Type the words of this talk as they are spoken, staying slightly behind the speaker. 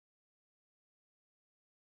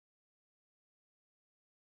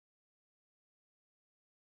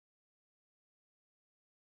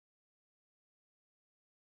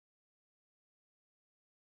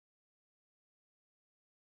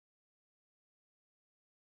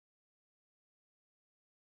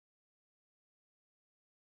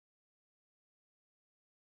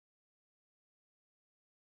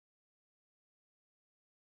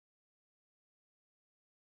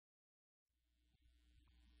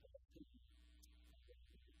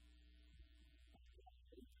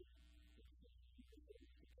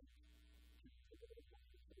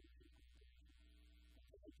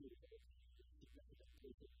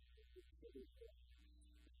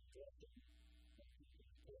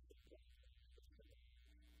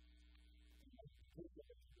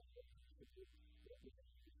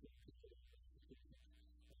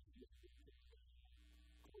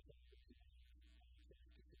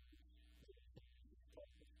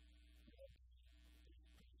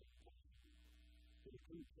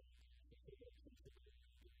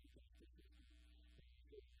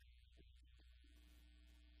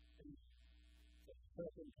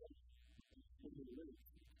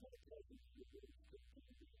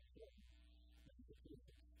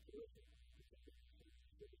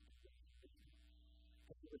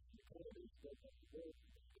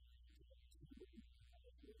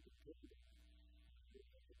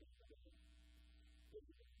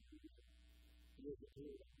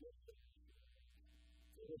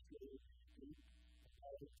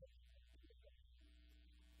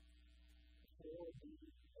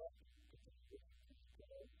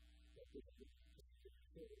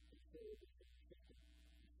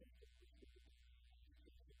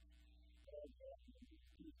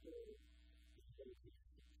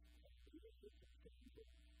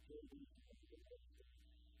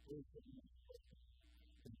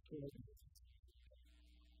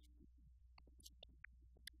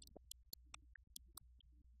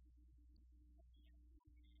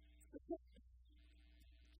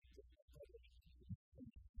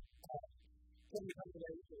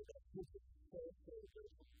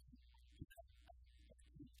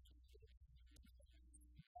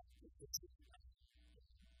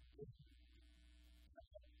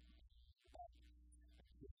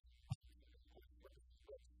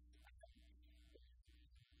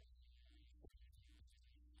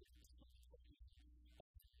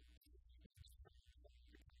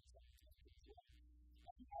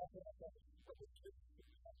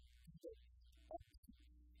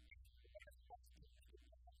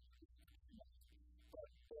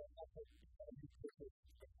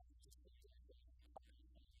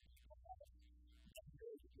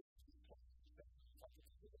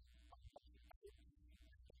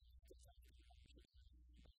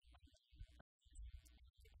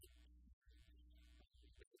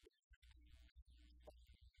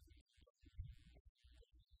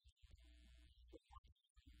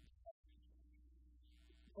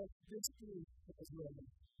This is as well.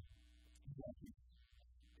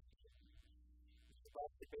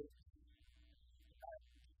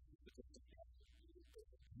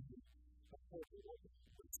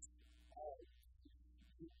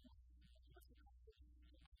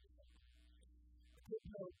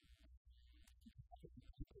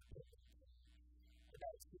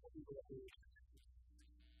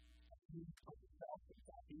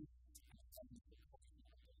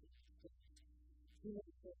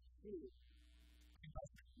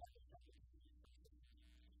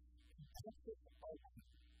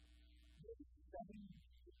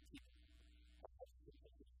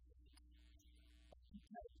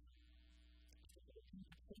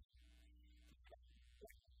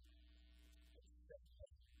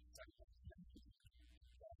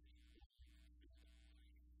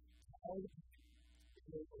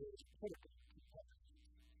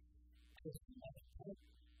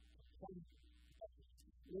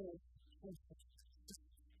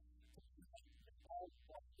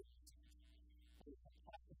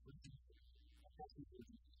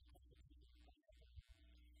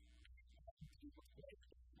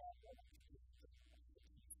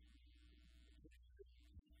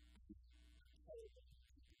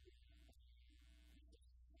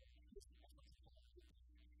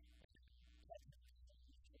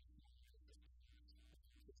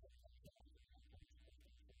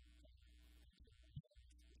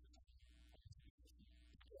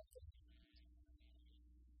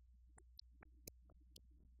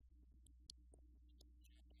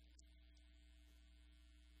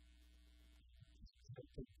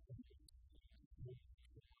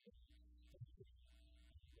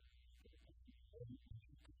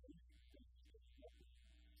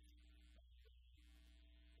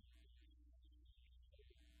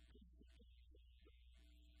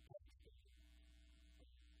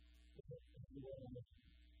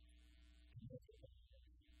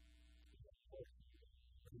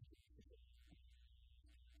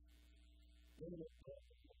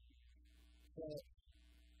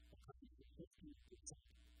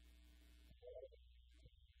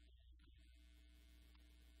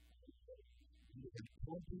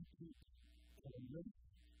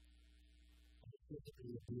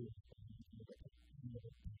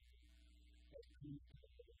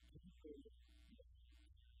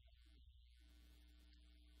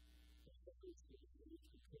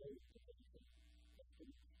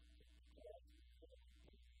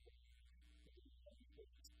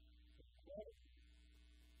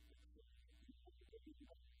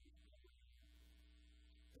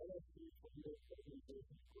 policy for your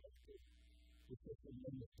organization correctly, which is the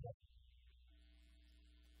name of that.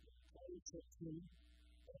 2016,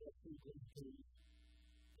 LSC-funded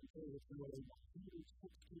controlled more than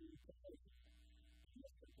 116,000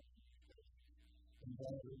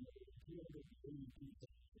 involving more than 280 people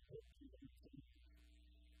support to the team.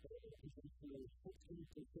 That represents nearly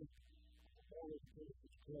 16% of all of the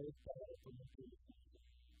cases closed by our implementation.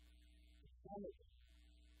 Canada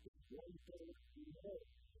is one-third more.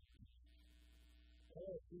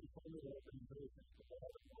 LSC-funded organizations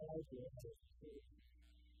provide a wide range of services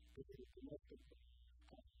to the domestic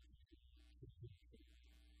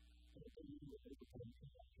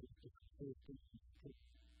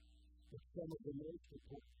but some of the most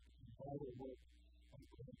important and vital work on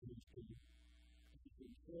companies to do is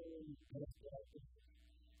ensuring best practice,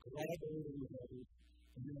 collaborating with others,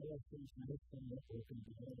 and then also national network and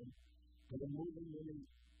design, but removing any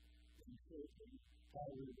encouraging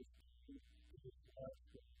powers to this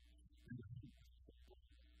aspect.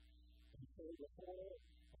 And so the whole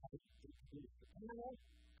is the panel,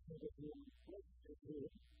 and it will reflect the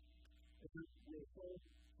good, and it will hold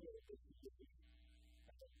for the situation.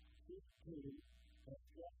 This team has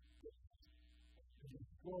got this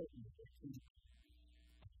important to keep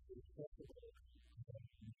the acceptable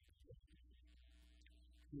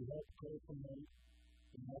to help co-promote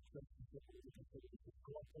the access to Civil Legal Services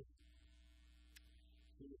Caucus,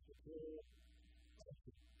 to support the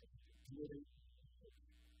committee,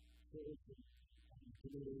 citizens, and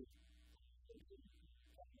committee,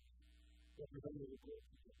 representatives of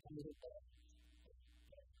the committee,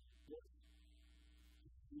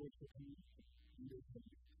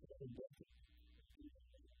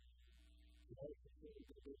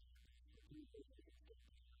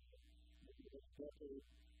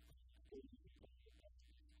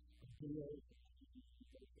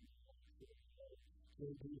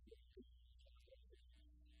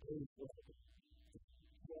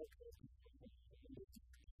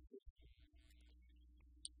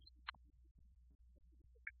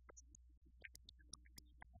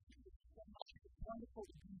 wonderful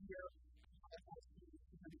to be here.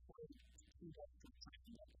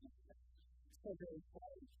 So very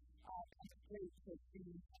excited. It's great to see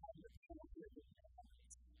your panel here with me.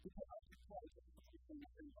 Because I just wanted to focus on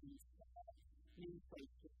everyone's main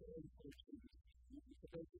place for the education. So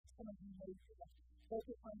there's some of you may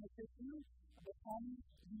focus on this issue, but some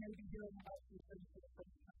you may be hearing about these things for the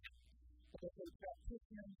first time. So if they're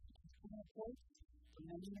practitioners in criminal courts for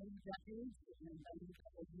many, many decades, and many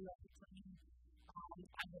of you at the time,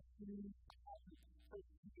 I have seen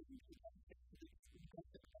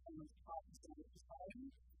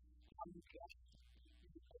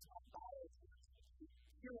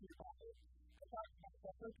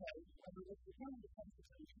okay, when we looked at one of the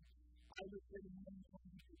conversations, I was getting many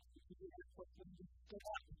conversations to do that for them to step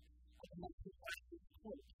up at the next practice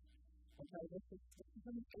court. Okay, this is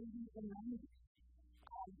in the 80s and 90s.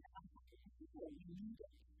 And I'm like, we need a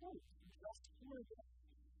court just for this.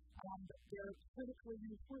 They're critically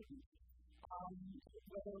important.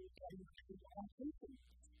 Whether it's on cases,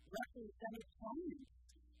 represented clients.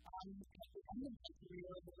 At the end of the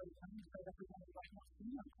career, the way companies are represented by more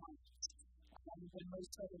senior clients. Than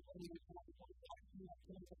most other women in the court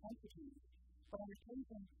clinical entities. But on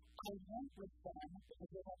occasion, I went with them because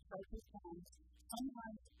they have crisis times,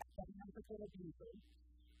 sometimes at the hands of their abuser,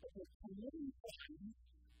 but they're committing crimes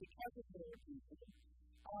because of their abuser.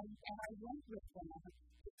 And I went with them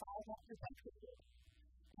to follow up protectively.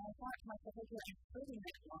 And I thought to myself, okay, I'm putting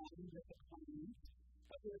that line with the client,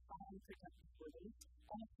 but we're following protectively,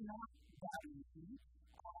 and it's not that easy.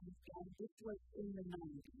 And this was in the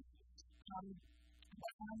 90s. But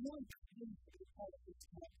I really didn't see the part of this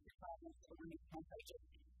problem for any context.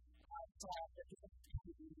 I saw that it was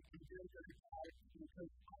very, very hard to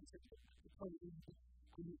impose concepts of the coding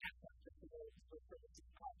and the access to the services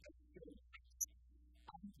concept.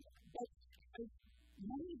 But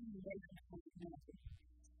many of you may have understood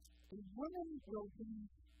a woman will be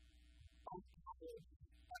on college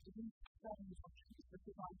at least 7 times, which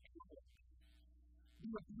is on college. The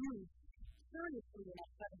abuse seriously in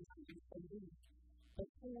that 7 times a week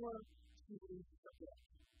before she leaves the book.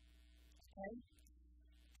 Okay?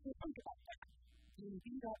 So think about that. Being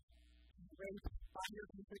beat up, raped by your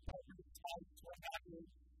district partner, spouse, what have you.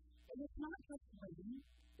 And it's not just women,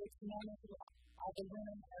 it's men as well. All the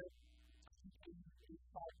women are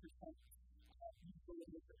 5% usually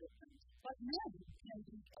in the position. But men can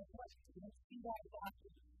be oppressed. You don't see that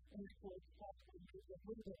often in the courts, often there's a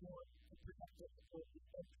little bit more to protect their support.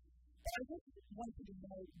 But I just want you to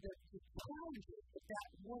know that the challenges that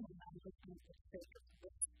woman I'm looking to take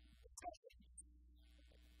with depression.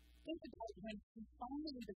 think about when she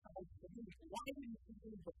finally decides to leave. Why didn't she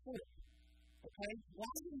leave before? Okay?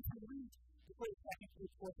 Why didn't she leave before the second,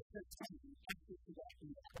 third, fourth, or fifth time after she got in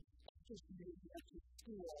there? After she made it to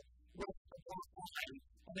school with the black eye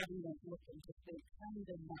and everyone's looking to stay kind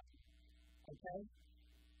of nice. Okay?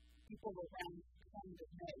 People around kind of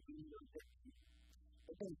know when you're a victim.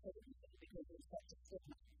 But don't say anything because there's such a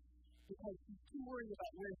stigma. Because she's too worried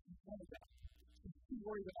about where she's going to go. She's too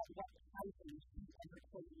worried about what housing she and her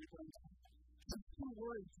children are going to have. She's too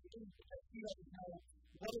worried to leave because she doesn't know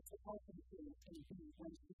what is the health insurance going to be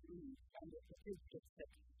when she leaves and if the kids get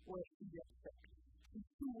sick or if she gets sick. She's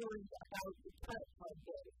too worried about the credit card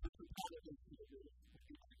bill which is probably going to be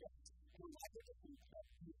and a lot of different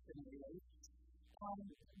scenarios.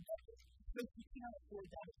 So she can't afford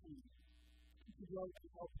that opinion. To go and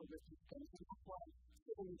help her with these things. And that's why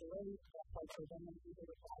civil legal services, that's why preventing legal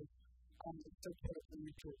advice is so critical and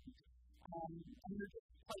important. And you're just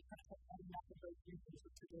quite frankly finding out those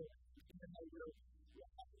resources to do it. Even though you're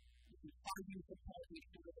arguing for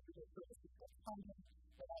coordination with the legal services that's funded,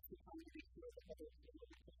 but also trying to make sure that other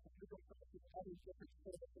legal services, other different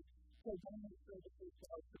services, preventing services that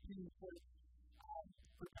are Supreme Court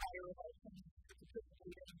retire about things to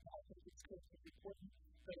participate in. I think it's critically important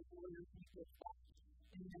that lawyers need to respect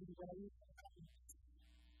in many ways.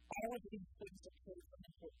 All of these things are critically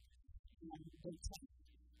important.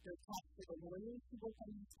 They're tough for the lawyers who work on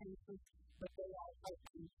these cases, but they are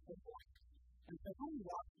helping the court. And so how do you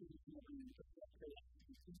walk through this movement of the case?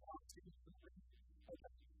 You walk through this movement.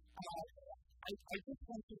 Okay. I just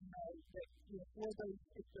want you to know that for those,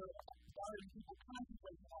 if there are people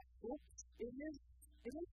contemplating law school, it is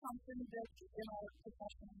something that in our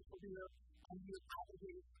professional career, you're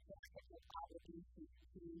obligated to have obligation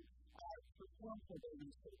to perform for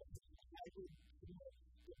those services. And I would submit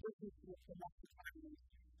that this is with domestic violence.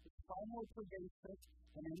 It's far more pervasive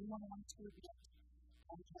than anyone wants to admit.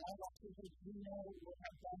 And all officers we know will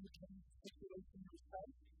have done in this situation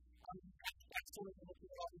themselves. That's sort of what we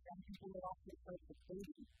all the young people that often start the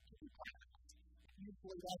baby to be violent.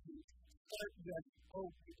 Usually doesn't start with,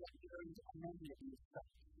 we got married and then we do stuff.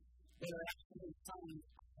 There are actually signs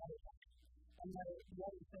of that. And the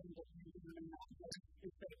other thing that you may not know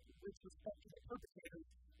is that with respect to the perpetrators,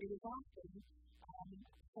 it is often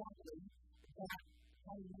formally that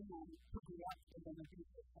one man could be up in an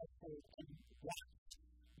abusive household and watch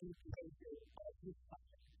the behavior of his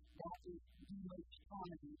subject. That is the most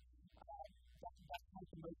common, that's one of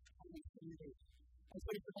the most common scenarios. And so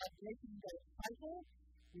it's about breaking that cycle,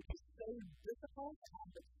 which is so difficult and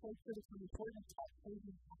it's so critically important about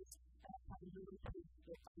saving lives and how to really put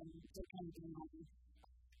the kind of money.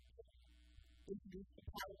 Introduce the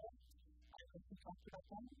power. I also talked about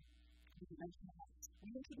that. We mentioned that. We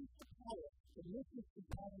introduced the power. The mission is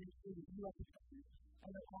power into the U.S. government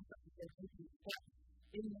and the concept of their taking steps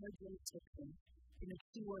in their jurisdiction to make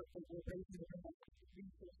sure that we're raising the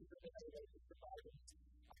resources available to survivors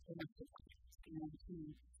of domestic violence and to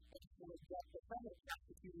explore that the federal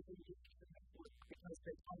prosecutors in the network because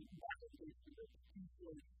they find that the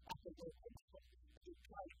usually at the local level. They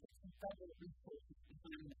try to put some federal resources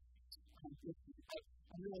behind it.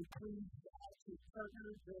 I'm really pleased to partner,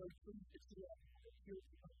 really pleased to see it here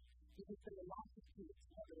because there are lots of tools,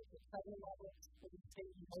 whether it's at the federal level, or the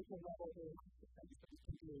state and local level, there are lots of things that we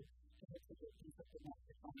can do to make the victims of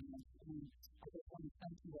domestic violence. And I just want to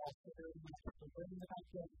thank you all so very much for learning about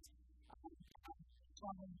this. I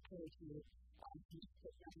strongly encourage you to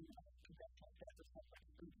sit down and connect with that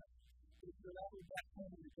perspective. If you're ever back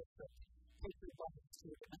home in the district, take your body to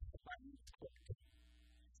the domestic violence court.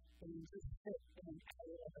 And you just sit in an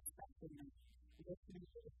area of effectiveness, listening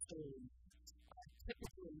to the stories.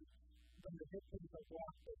 Typically, when the victims are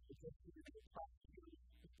brought, they just do the prosecutor.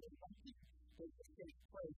 If they're lucky, they just get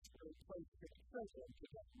placed or placed in a program to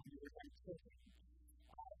get money or that sort of thing.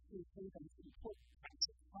 To see them as important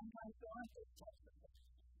practice. Sometimes there aren't those practices.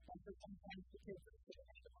 And so sometimes the kids are sitting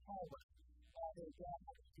at the hallway while their dad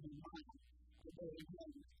has to be in mind that they're in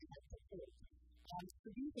home and have to live. So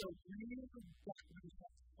these are really documents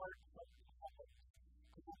that part of the public.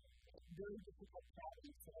 Very difficult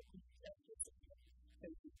problems that I think that is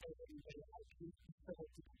face-to-face and they are civil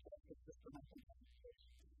to the justice system and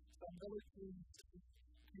communication. So I'm really pleased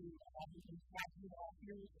to have you all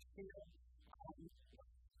here to share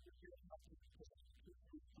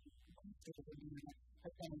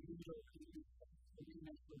have been a leader in the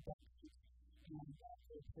arena for decades, and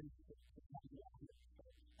we're pleased to have you all here.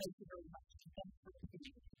 Thank you very much. Thanks for being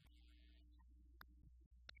here.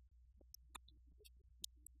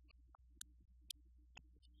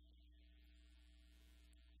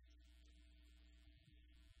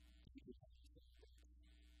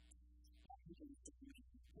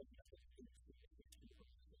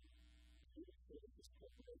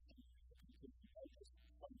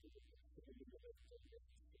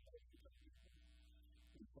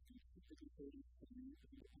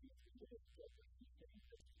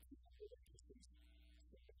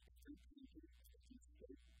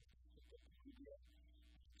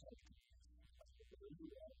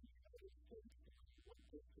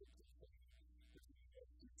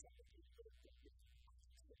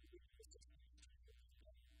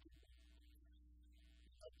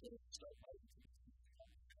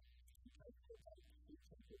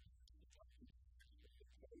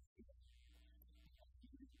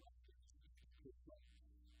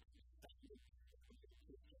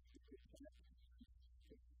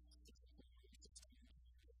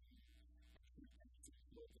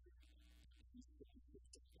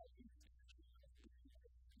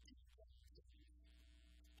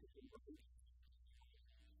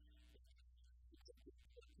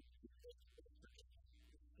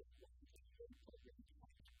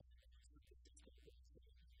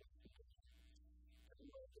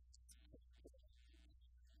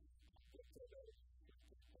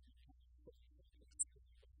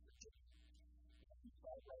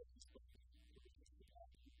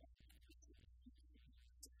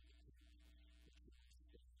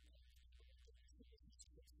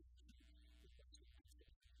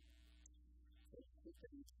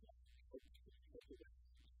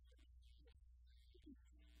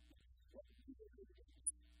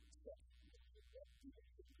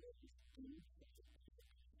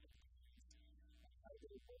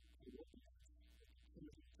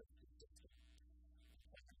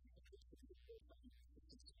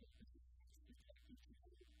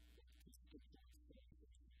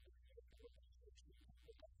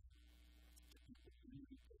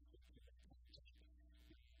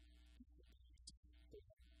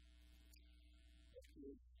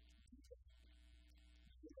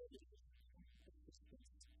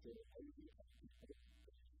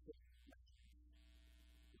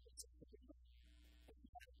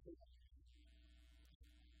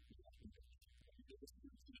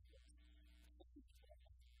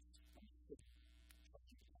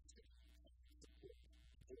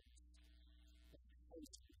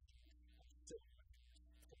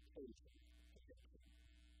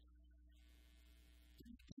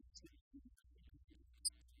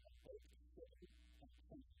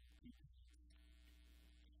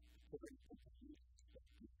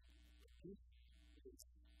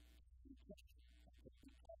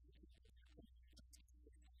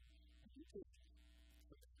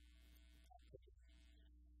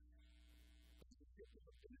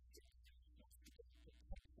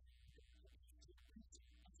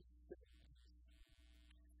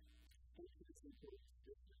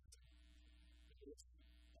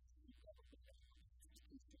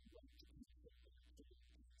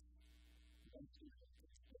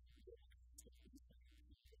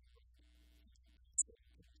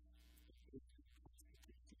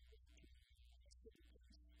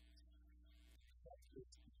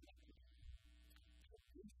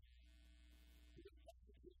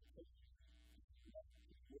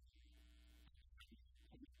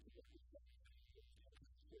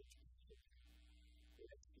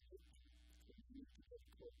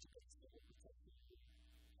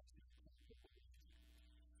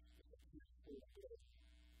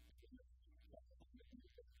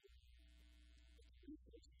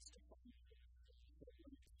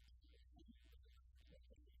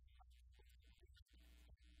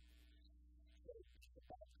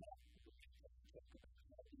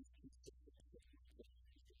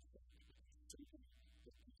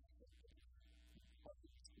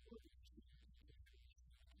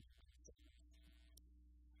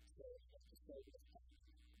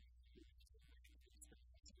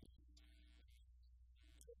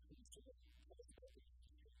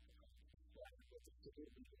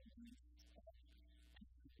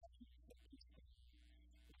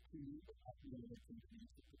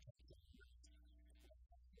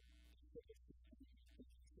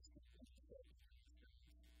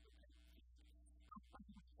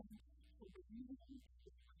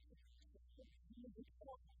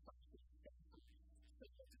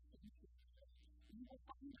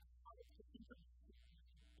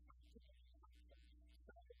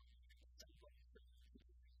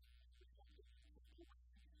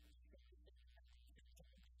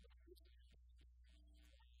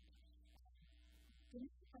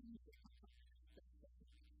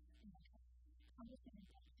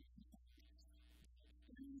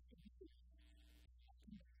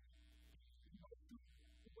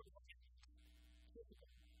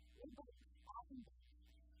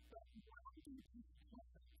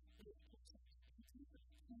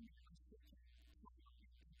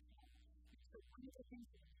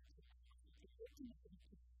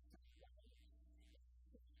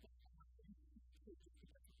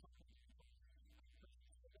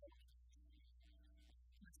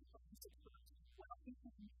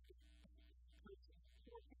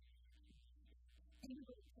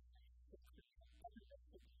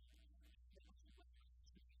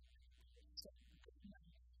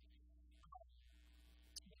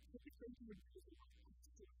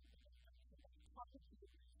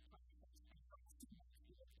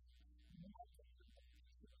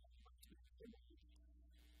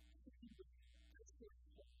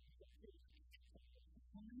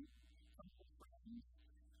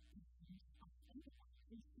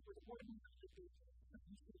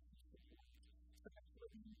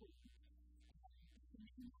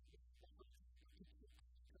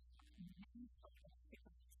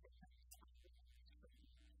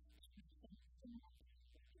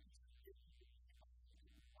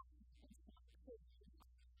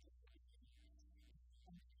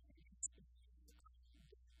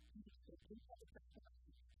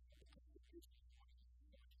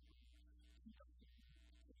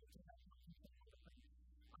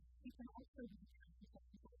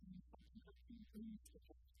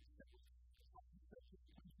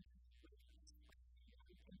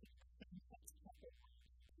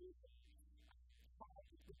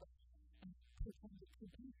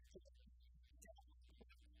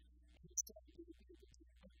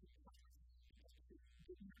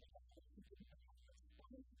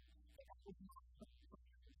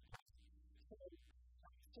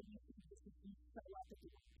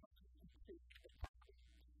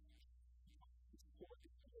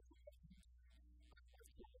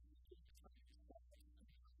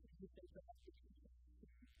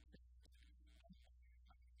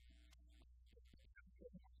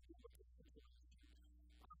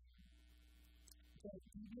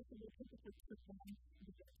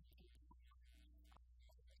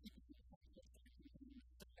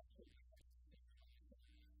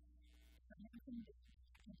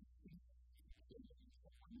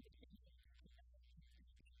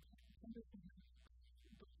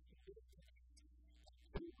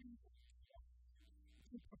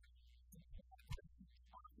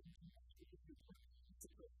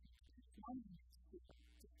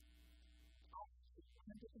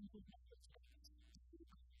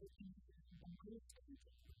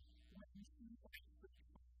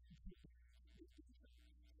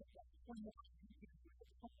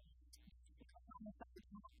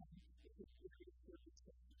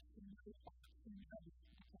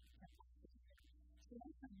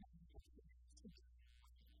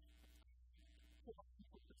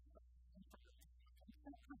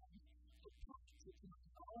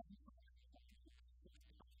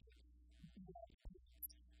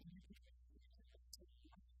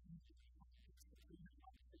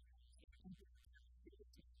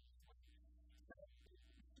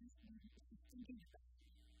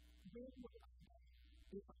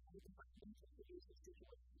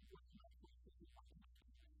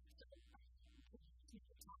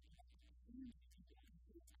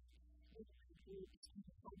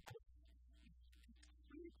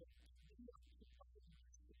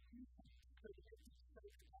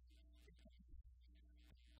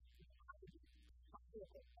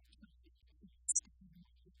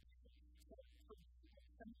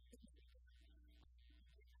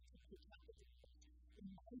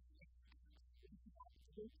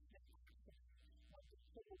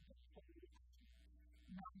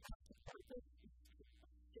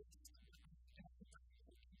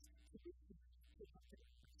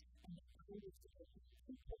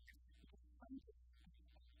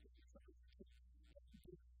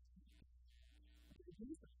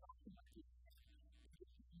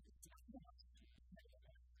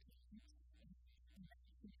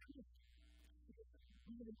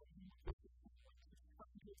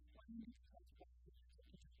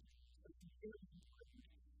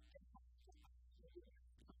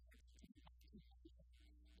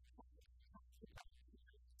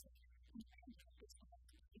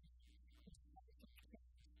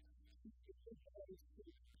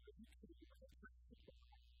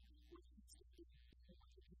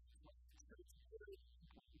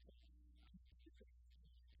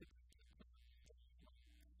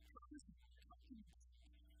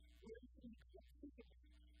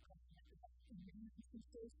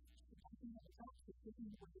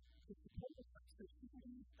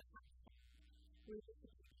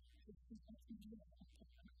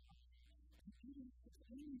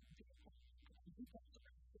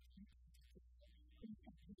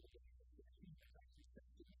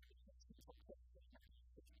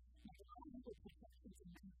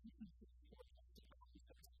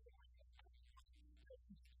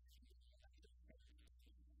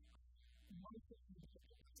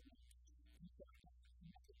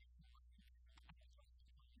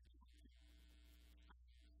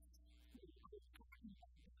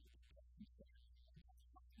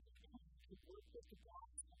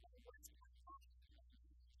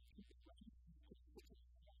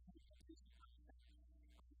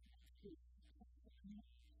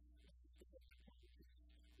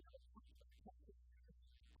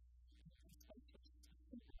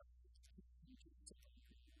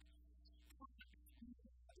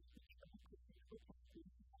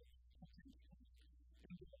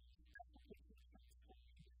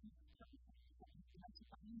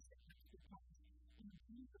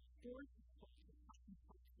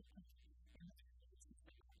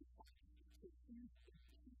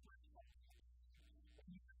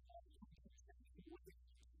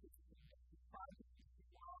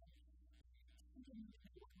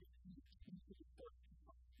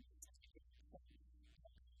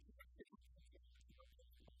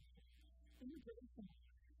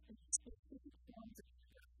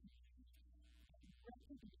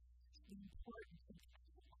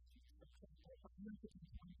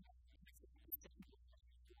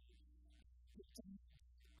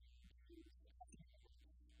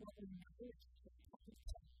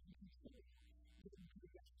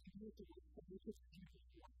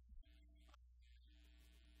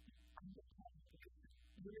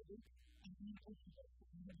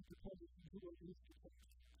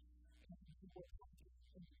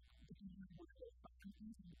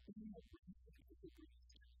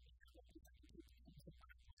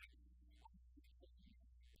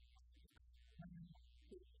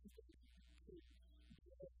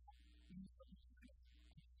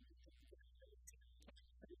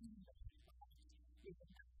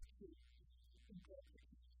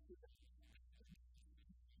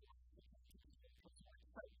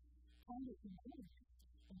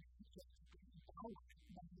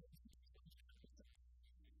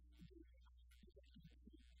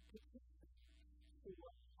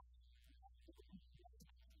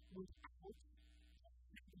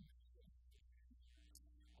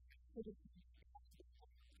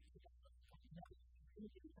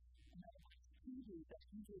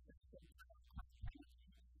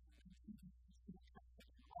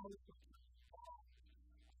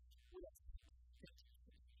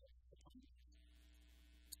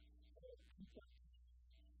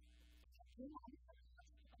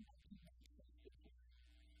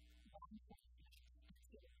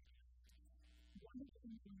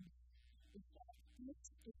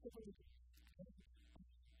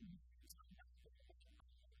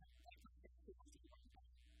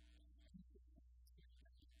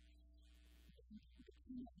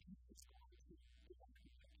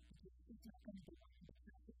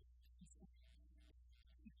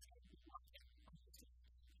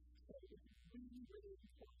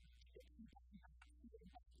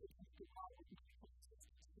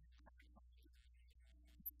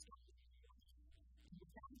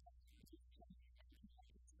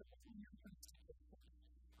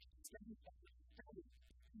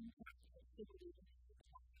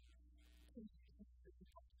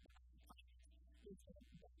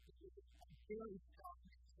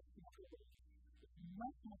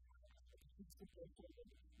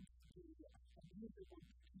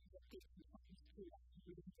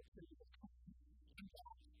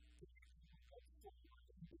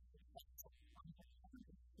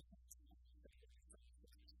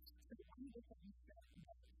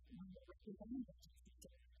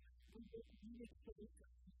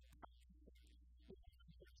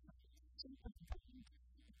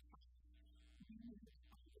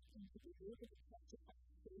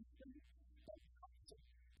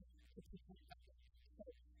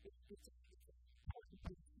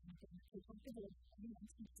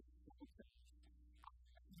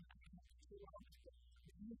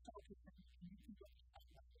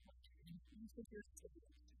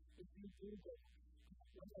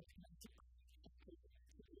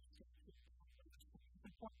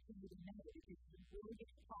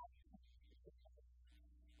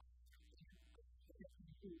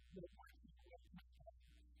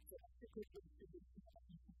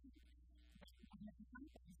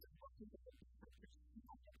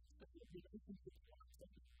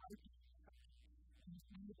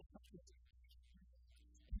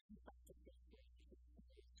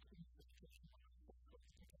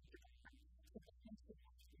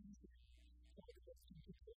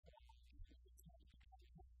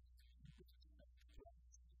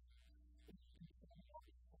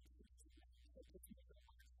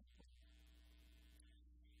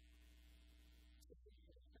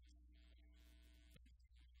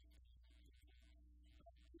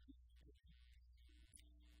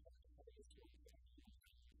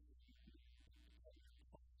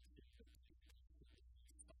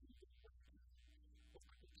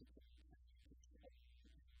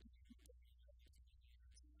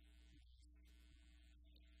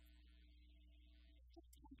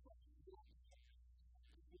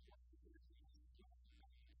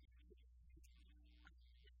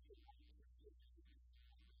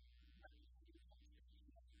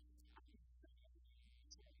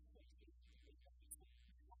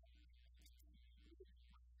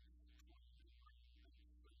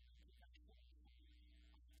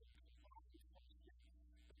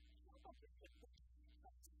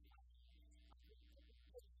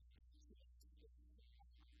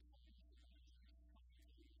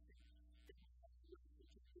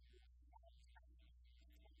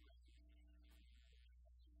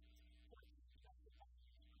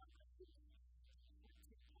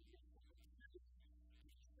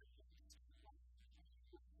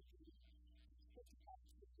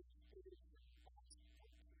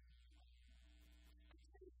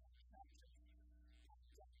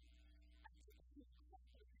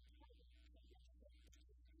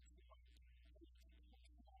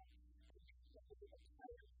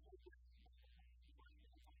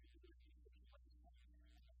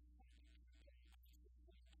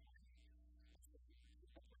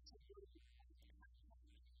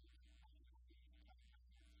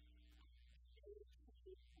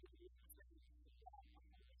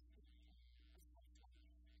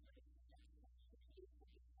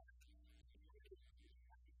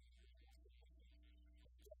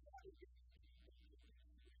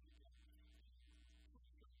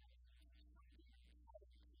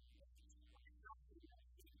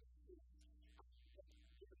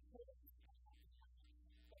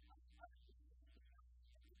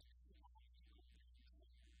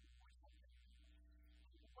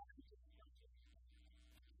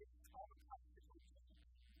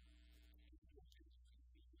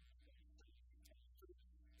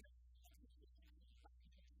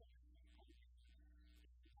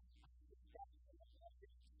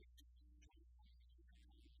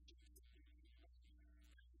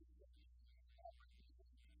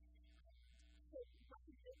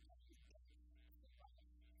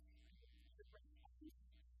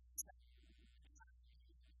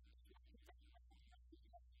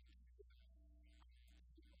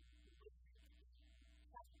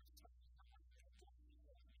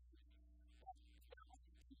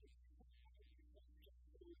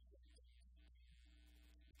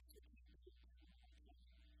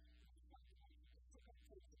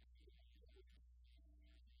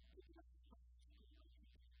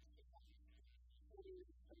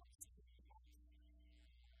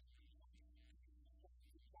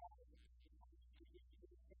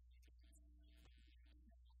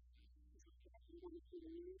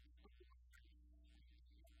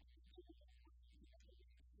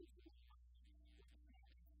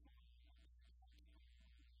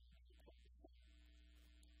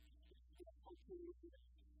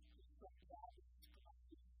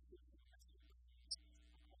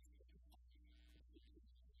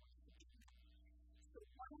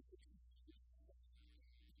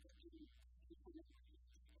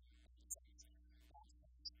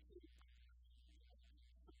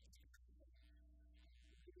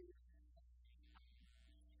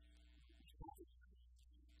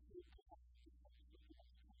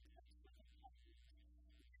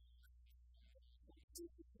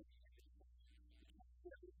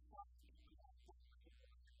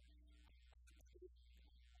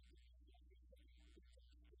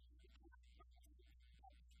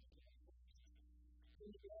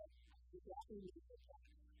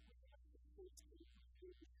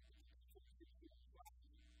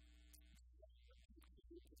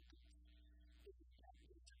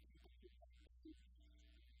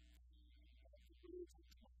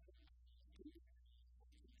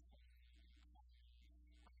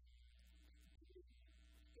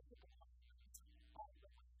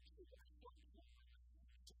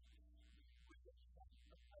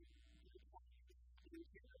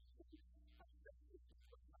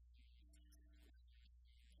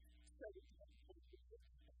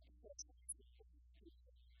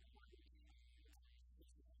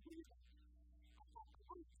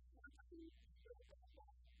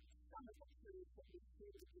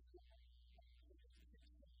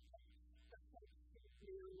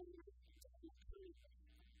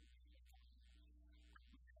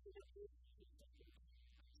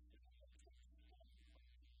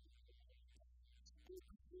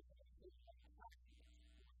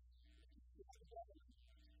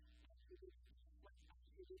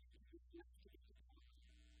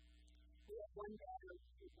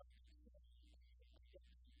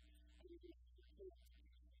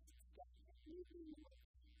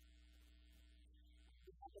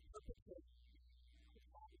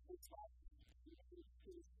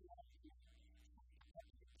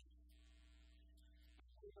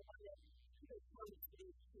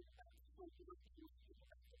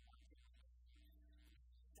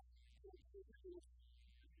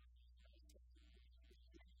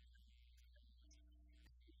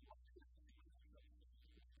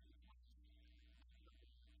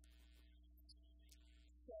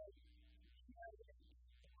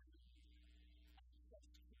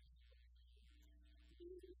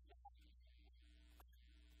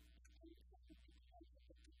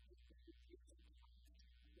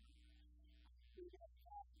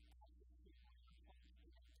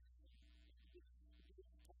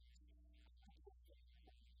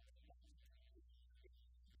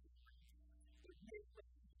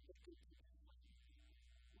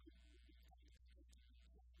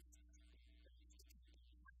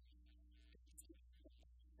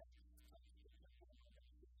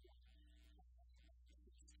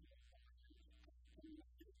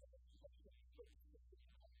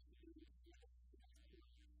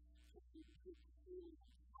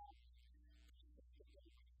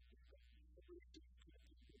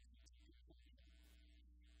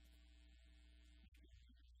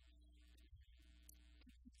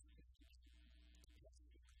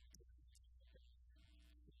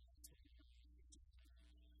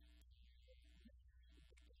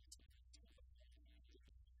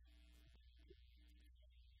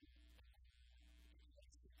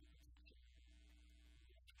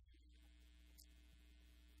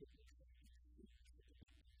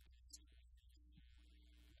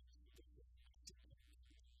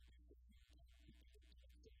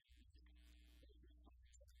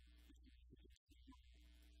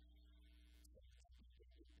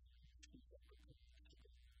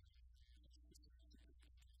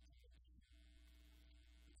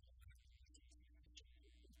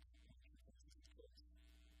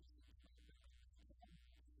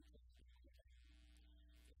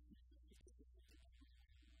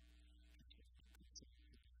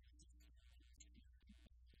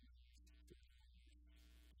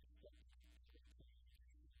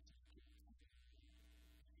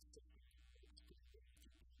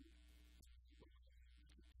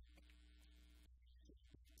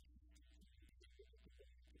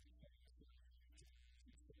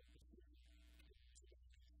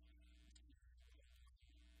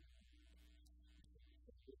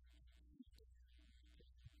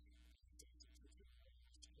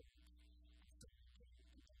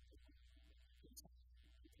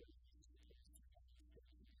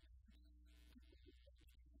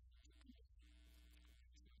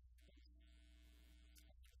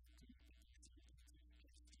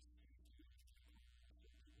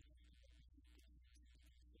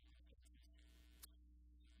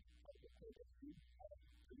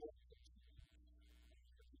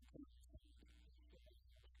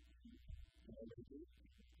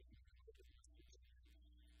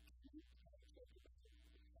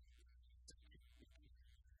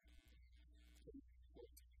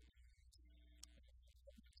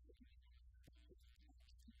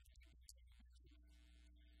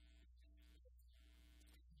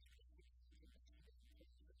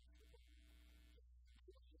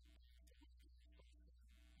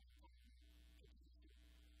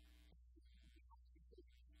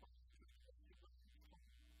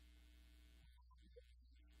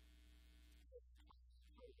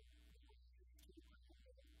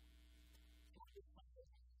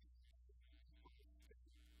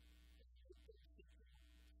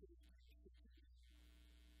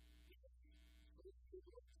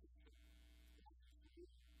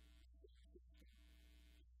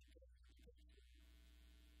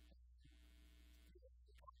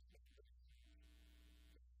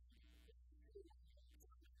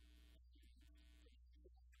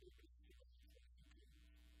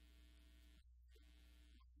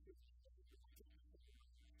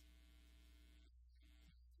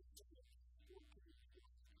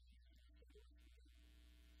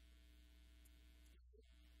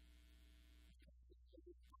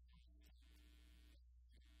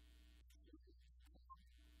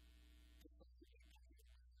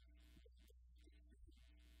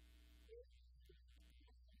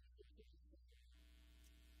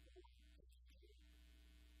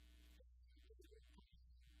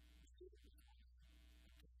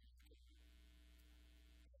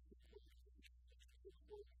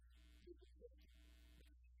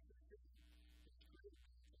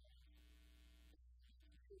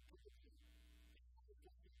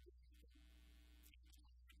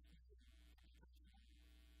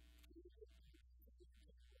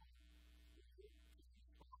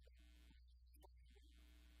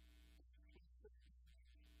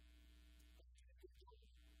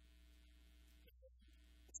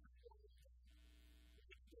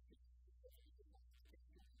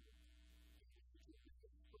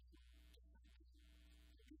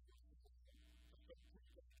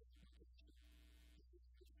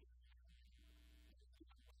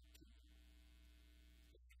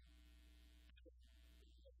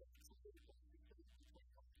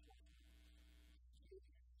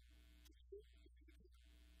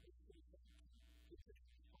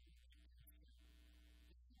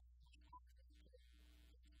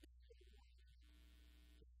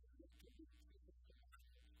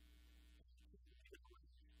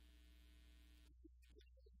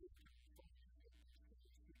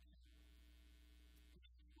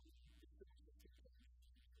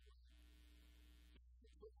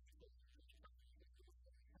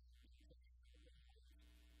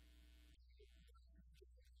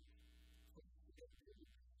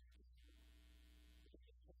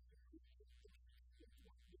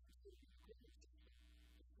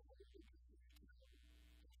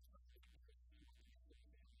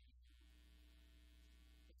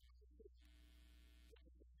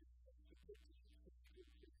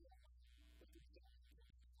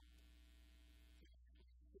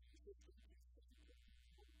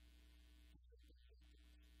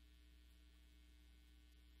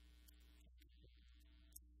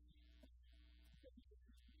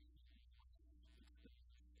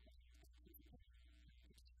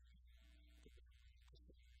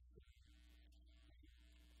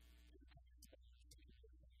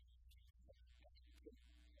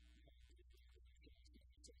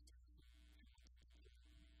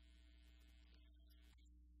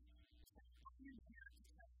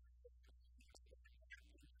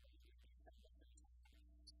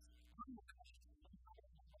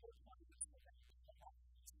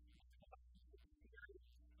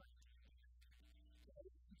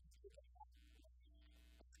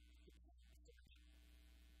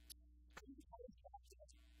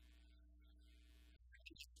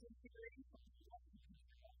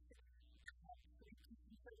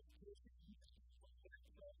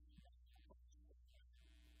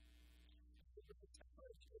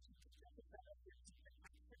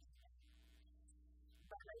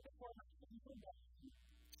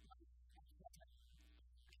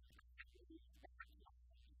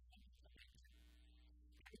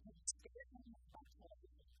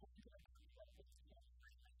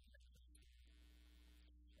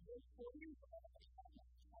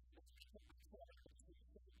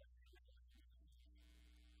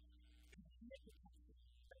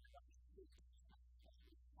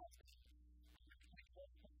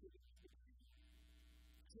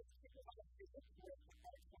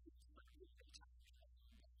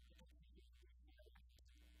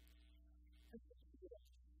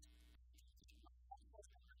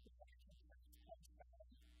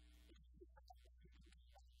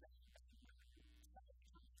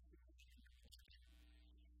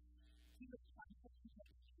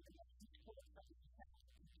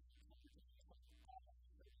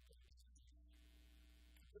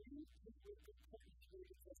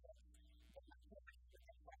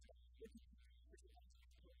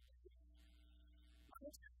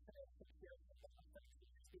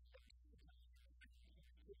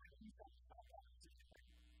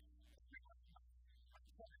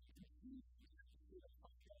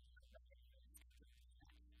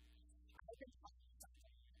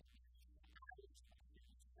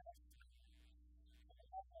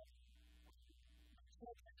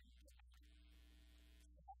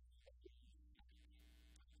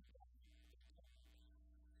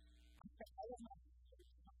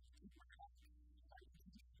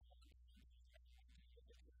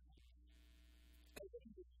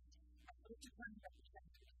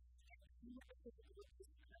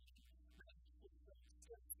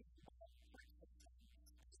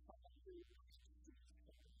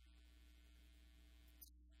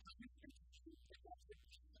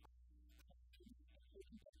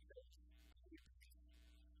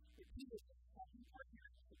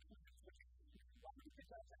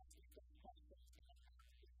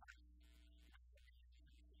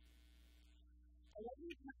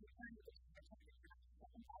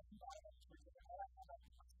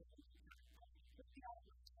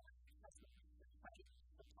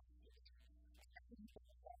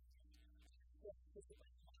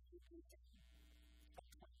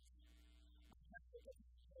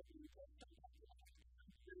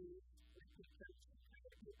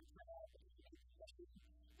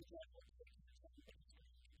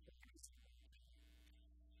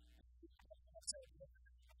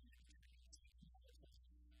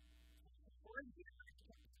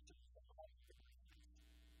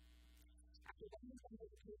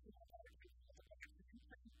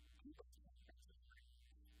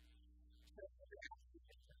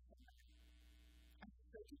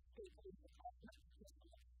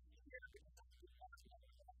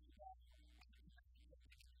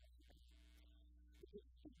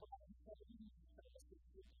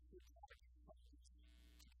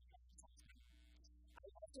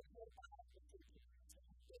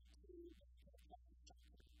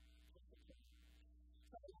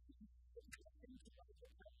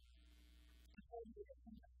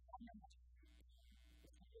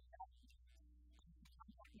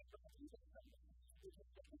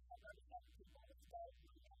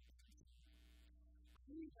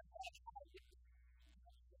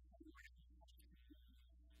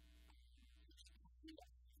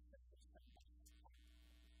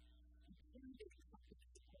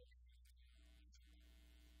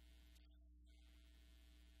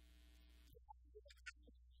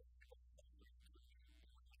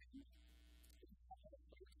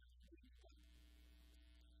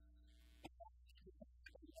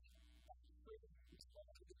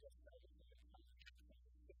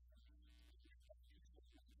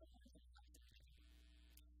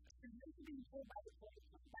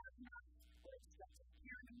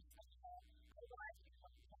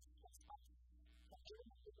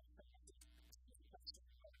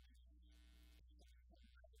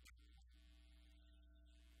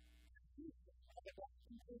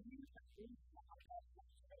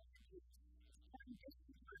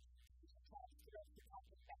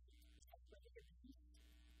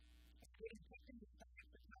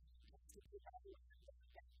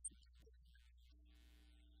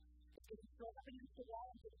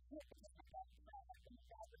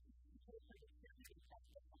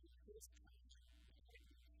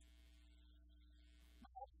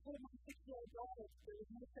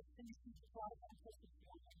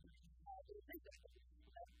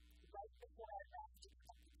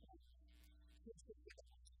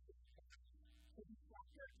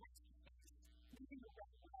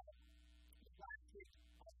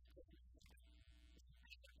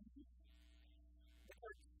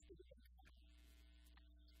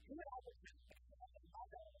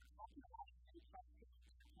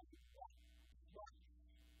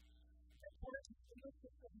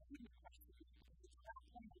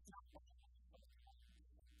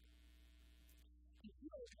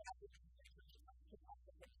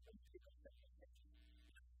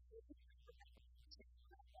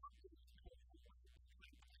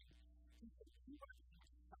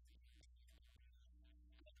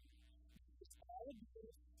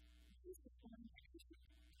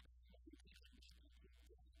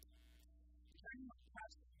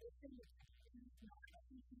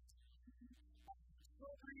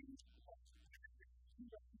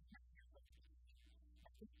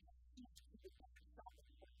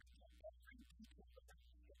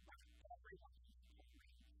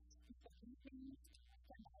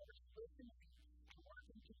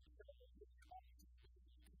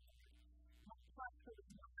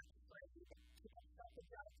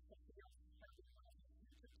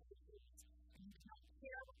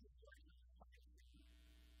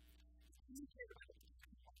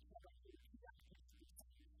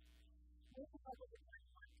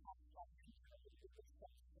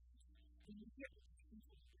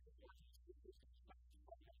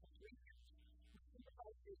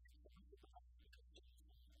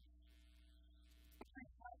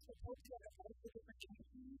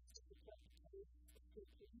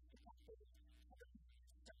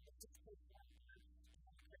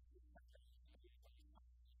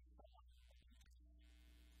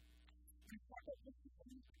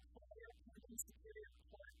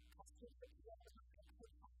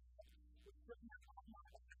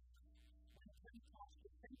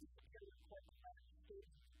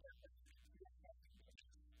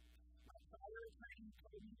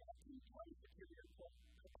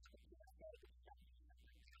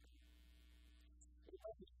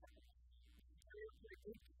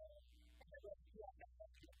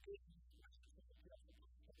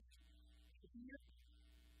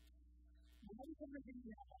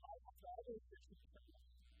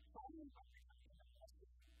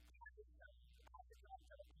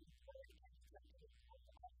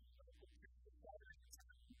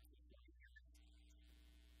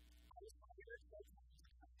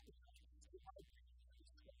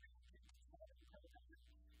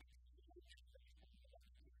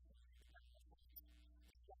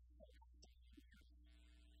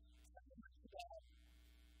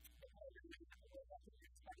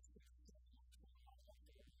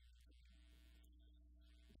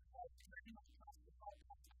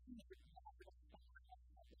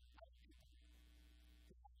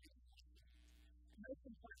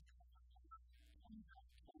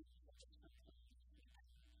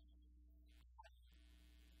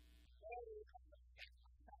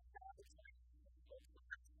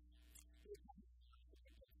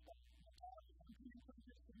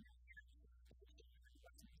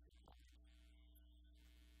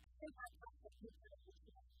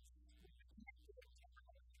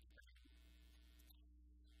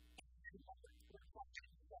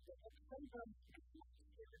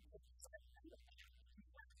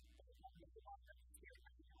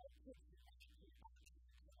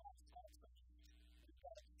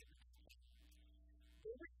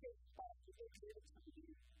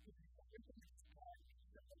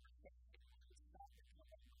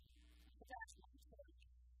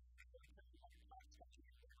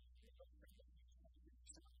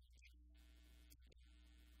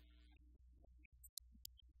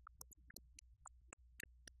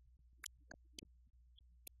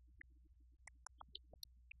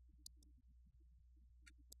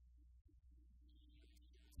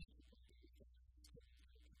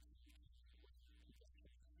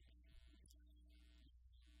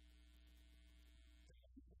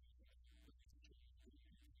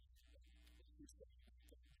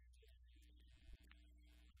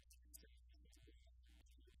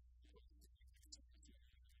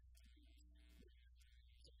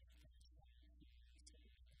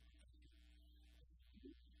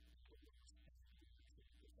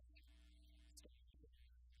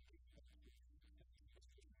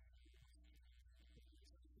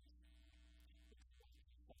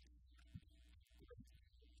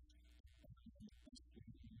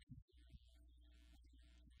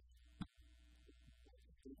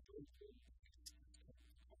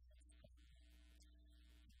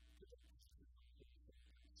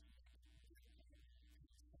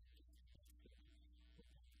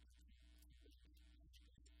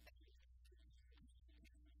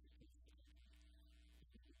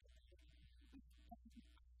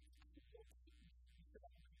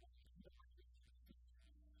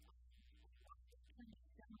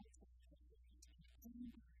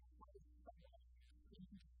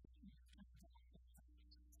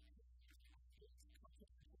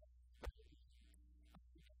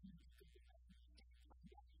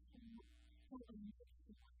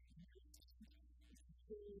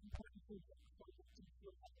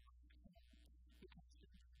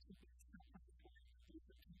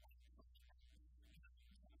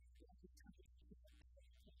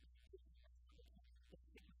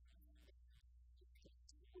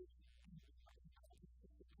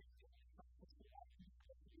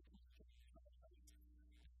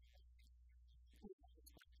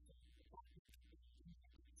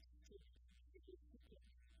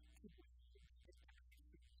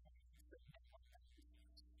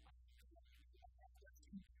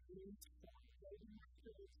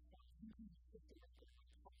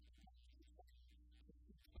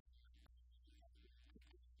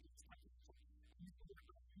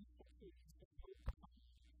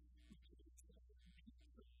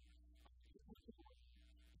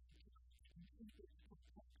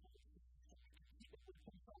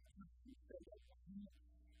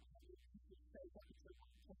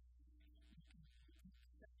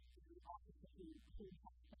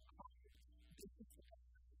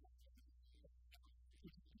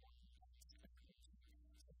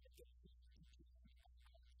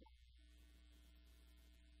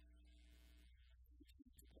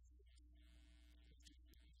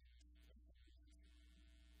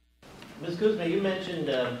 Ms. Kuzma, you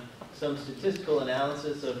mentioned some statistical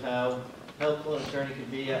analysis of how helpful an attorney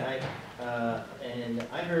could be. And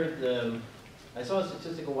I heard, I saw a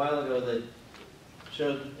statistic a while ago that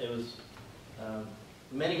showed it was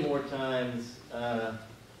many more times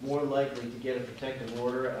more likely to get a protective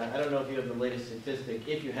order. I don't know if you have the latest statistic,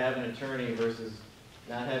 if you have an attorney versus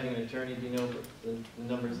not having an attorney. Do you know the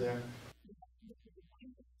numbers there?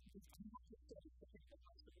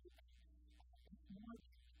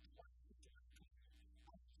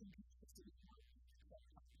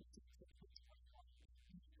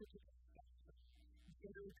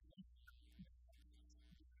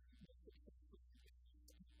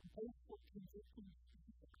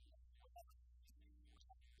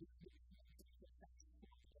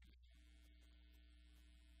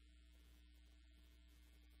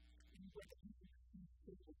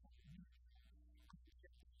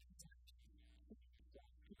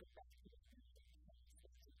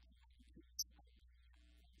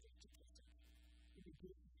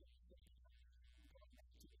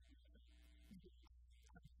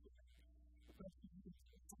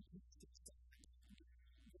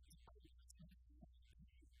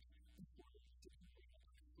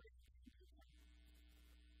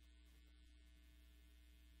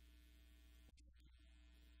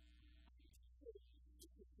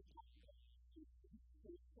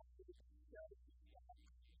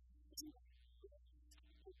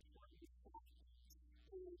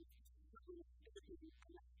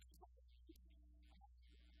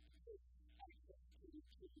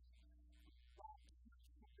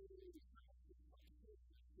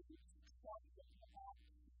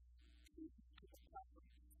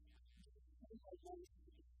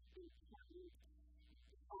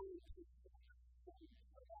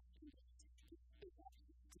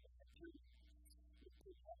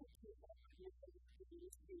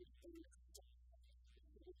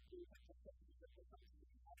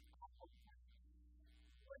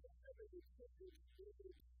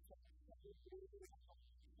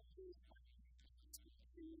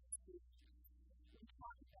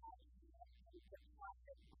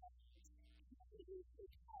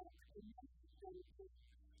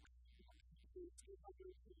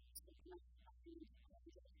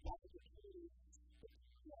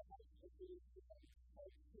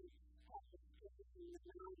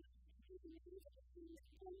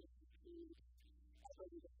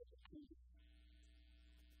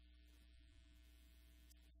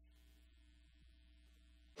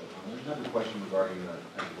 I have a question regarding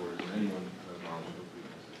protective orders, and anyone who has knowledge of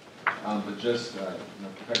weaknesses. But just,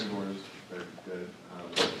 protective orders, very good.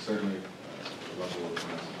 Certainly, the level of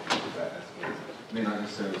violence that escalates may not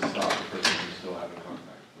necessarily stop the person who's still having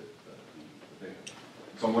contact with the victim.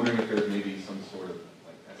 So I'm wondering if there's maybe some sort of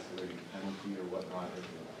like escalating penalty or whatnot if a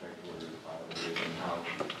protective order is violated, and how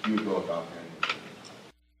you would go about handling it.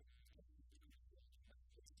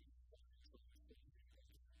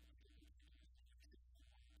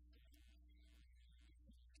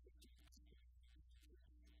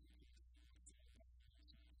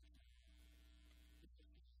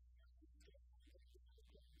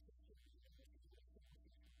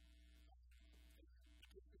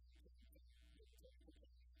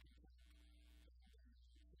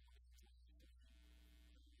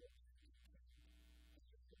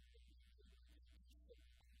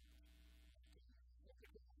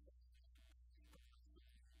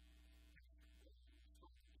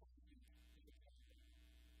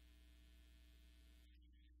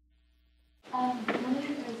 When did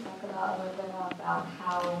you guys talk about a little bit more about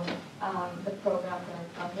how the programs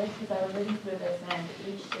are funded? Because I was reading through this, and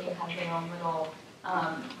each state has their own little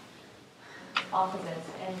offices,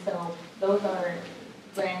 and so those are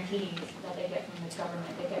grantees that they get from the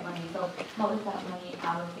government. They get money. So how is that money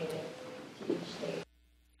allocated to each state?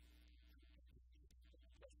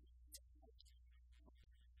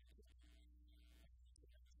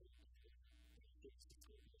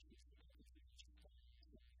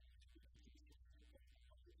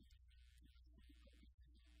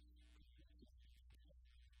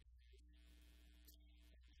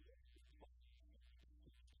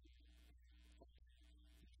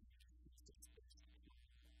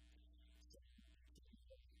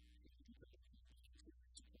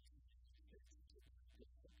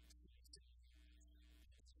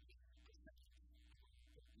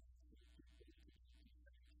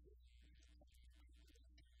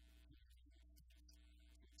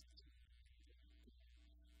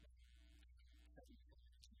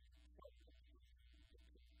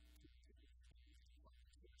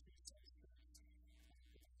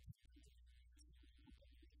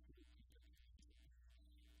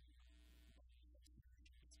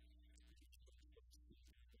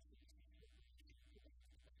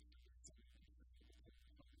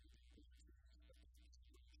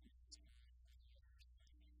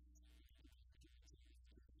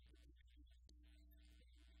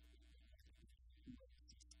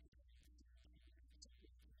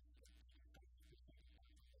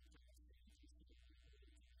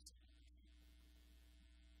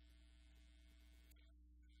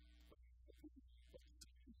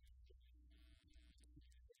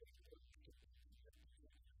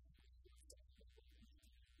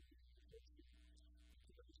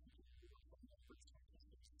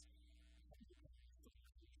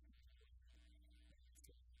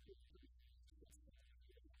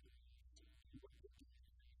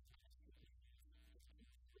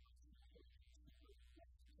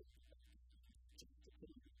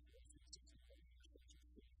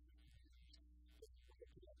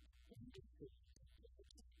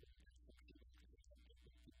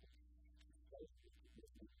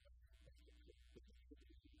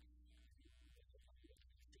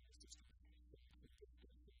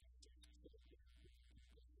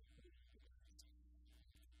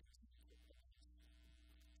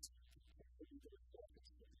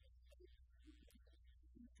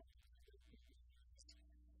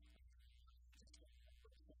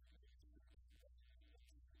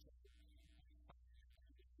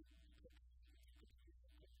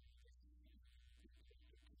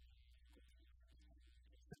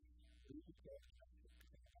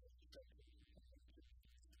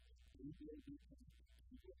 really do